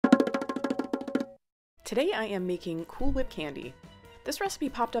Today I am making Cool Whip candy. This recipe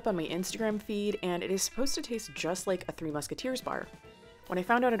popped up on my Instagram feed and it is supposed to taste just like a Three Musketeers bar. When I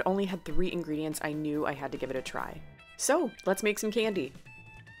found out it only had 3 ingredients, I knew I had to give it a try. So let's make some candy.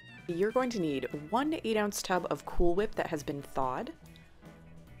 You're going to need 1 to 8 ounce tub of Cool Whip that has been thawed,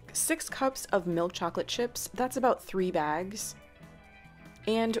 6 cups of milk chocolate chips, that's about 3 bags,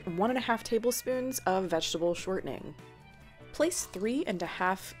 and 1.5 tablespoons of vegetable shortening. Place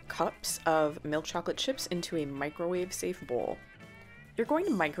 3.5 cups of milk chocolate chips into a microwave-safe bowl. You're going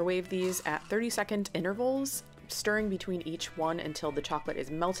to microwave these at 30-second intervals, stirring between each one until the chocolate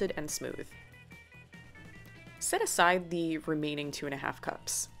is melted and smooth. Set aside the remaining 2.5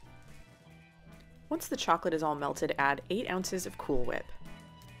 cups. Once the chocolate is all melted, add 8 ounces of Cool Whip.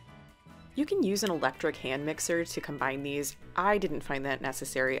 You can use an electric hand mixer to combine these. I didn't find that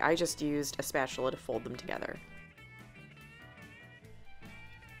necessary, I just used a spatula to fold them together.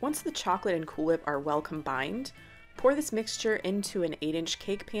 Once the chocolate and Cool Whip are well combined, pour this mixture into an 8-inch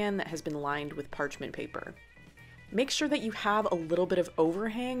cake pan that has been lined with parchment paper. Make sure that you have a little bit of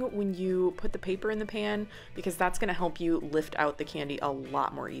overhang when you put the paper in the pan because that's going to help you lift out the candy a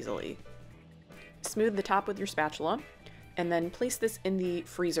lot more easily. Smooth the top with your spatula and then place this in the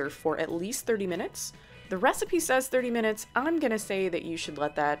freezer for at least 30 minutes. The recipe says 30 minutes. I'm going to say that you should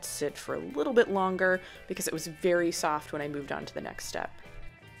let that sit for a little bit longer because it was very soft when I moved on to the next step,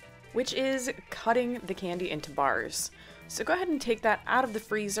 which is cutting the candy into bars. So go ahead and take that out of the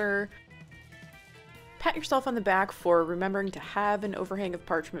freezer. Pat yourself on the back for remembering to have an overhang of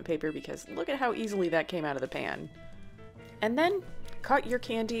parchment paper because look at how easily that came out of the pan. And then cut your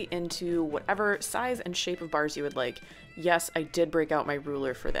candy into whatever size and shape of bars you would like. Yes, I did break out my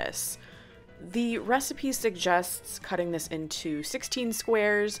ruler for this. The recipe suggests cutting this into 16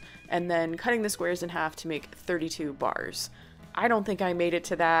 squares and then cutting the squares in half to make 32 bars. I don't think I made it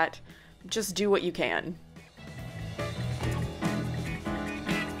to that. Just do what you can.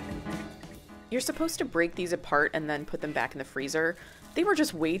 You're supposed to break these apart and then put them back in the freezer. They were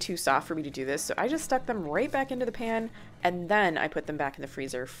just way too soft for me to do this, so I just stuck them right back into the pan and then I put them back in the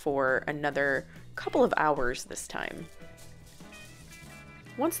freezer for another couple of hours this time.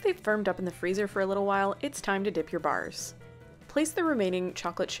 Once they've firmed up in the freezer for a little while, it's time to dip your bars. Place the remaining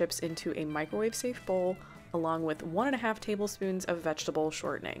chocolate chips into a microwave-safe bowl along with 1.5 tablespoons of vegetable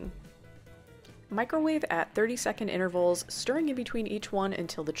shortening. Microwave at 30-second intervals, stirring in between each one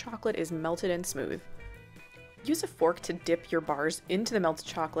until the chocolate is melted and smooth. Use a fork to dip your bars into the melted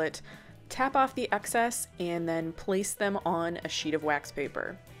chocolate, tap off the excess, and then place them on a sheet of wax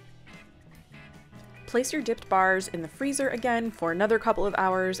paper. Place your dipped bars in the freezer again for another couple of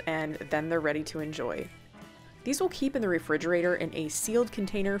hours, and then they're ready to enjoy. These will keep in the refrigerator in a sealed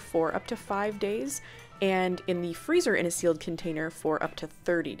container for up to 5 days, and in the freezer in a sealed container for up to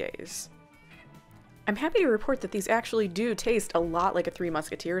 30 days. I'm happy to report that these actually do taste a lot like a Three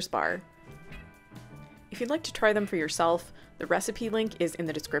Musketeers bar. If you'd like to try them for yourself, the recipe link is in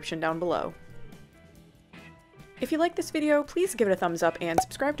the description down below. If you like this video, please give it a thumbs up and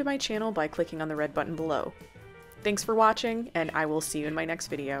subscribe to my channel by clicking on the red button below. Thanks for watching, and I will see you in my next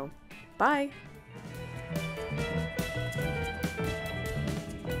video. Bye!